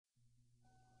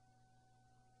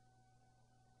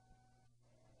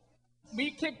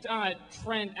we kicked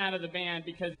Trent out of the band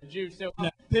because of Jew. So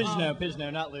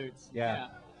Pisno, not Lutz. Yeah.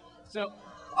 So.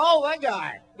 Oh, that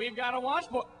guy. We've got a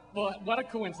washboard. What a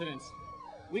coincidence.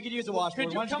 We could use a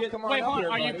washboard. Why don't you come on wait, up hold on. here,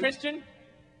 Are buddy. you Christian?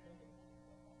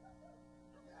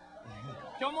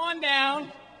 Come on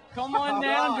down. Come on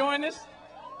down. Join us.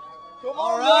 Come on.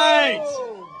 All right.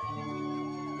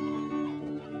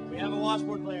 We have a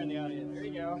washboard player in the audience. Here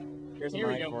you go. Here's a Here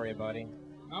we mic go. for you, buddy.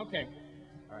 Okay.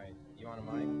 All right. You want a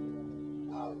mic?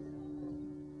 All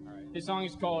right. This song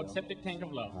is called Septic Tank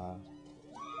of Love.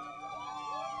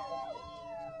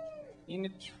 In a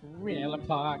trailer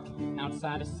park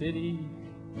outside a city,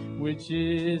 which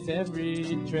is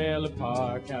every trailer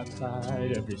park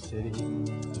outside every city.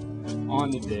 On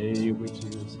the day, which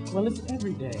is, well, it's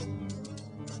every day.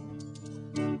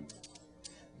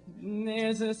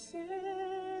 There's a septic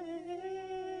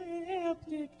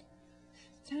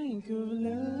tank of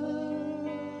love.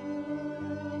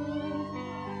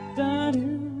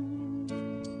 Da-doo.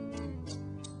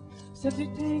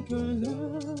 Septic tank of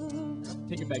love.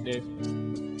 Take it back, Dave.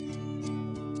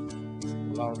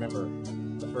 Well, I remember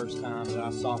the first time that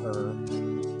I saw her.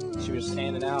 She was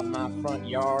standing out in my front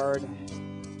yard.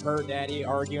 Her daddy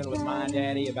arguing with my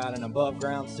daddy about an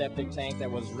above-ground septic tank that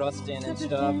was rusting and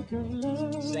stuff.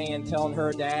 Telling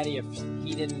her daddy if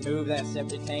he didn't move that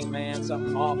septic tank, man,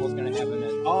 something awful was going to happen.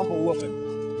 An awful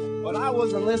whooping. But I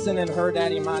wasn't listening to her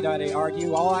daddy and my daddy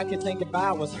argue. All I could think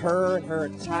about was her and her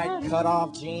tight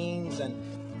cut-off jeans and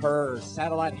her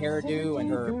satellite hairdo and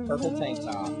her purple tank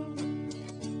top.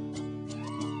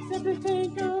 Septic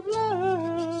tank of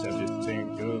love. Septic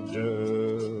tank of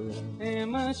love.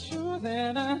 Am I sure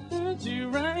that I heard you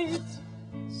right?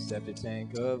 Septic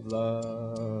tank of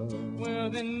love. Well,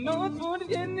 then Northport is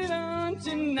getting it on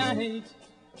tonight.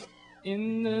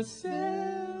 In the septic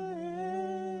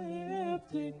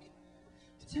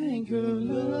tank of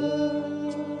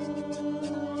love.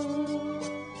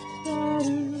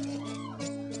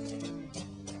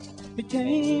 It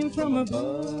came from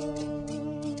above.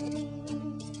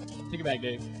 Take it back,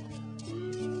 Dave.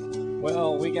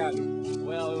 Well,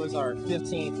 it was our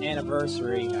 15th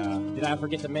anniversary. Did I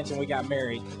forget to mention we got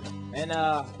married? And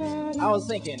I was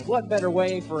thinking, what better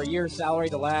way for a year's salary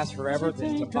to last forever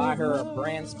than to buy her a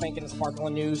brand spanking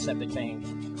sparkling new septic tank?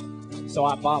 So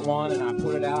I bought one and I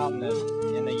put it out in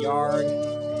the yard,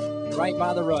 right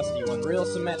by the rusty one, real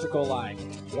symmetrical like,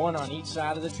 one on each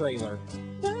side of the trailer.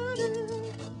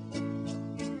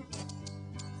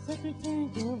 Septic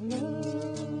tank of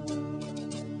love.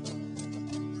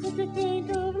 Septic tank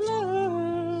of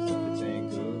love. Septic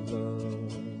tank of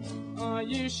love. Are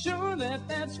you sure that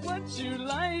that's what you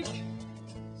like?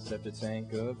 Septic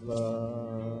tank of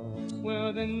love.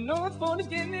 Well, the Northport is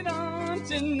getting it on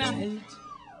tonight.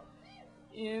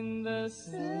 In the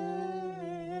septic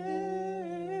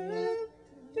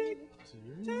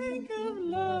tank of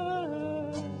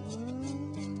love.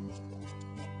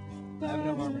 I have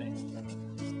no harmony.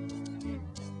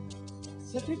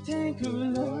 Septic tank of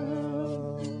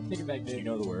love. Take it back, Dave. You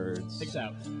know the words. Take it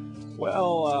out.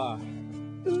 Well,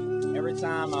 every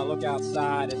time I look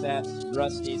outside at that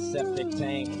rusty septic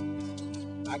tank,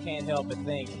 I can't help but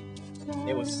think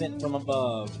it was sent from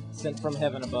above, sent from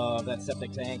heaven above, that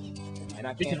septic tank. And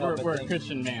I can't help but we're a think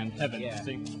Christian man, heaven. Yeah.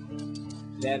 See?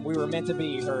 that we were meant to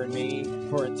be, her and me,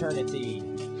 for eternity.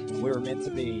 We were meant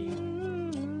to be.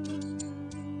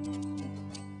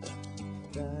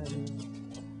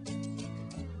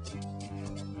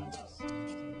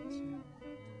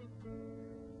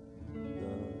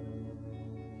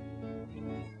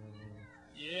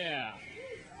 Yeah.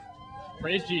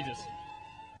 Praise Jesus.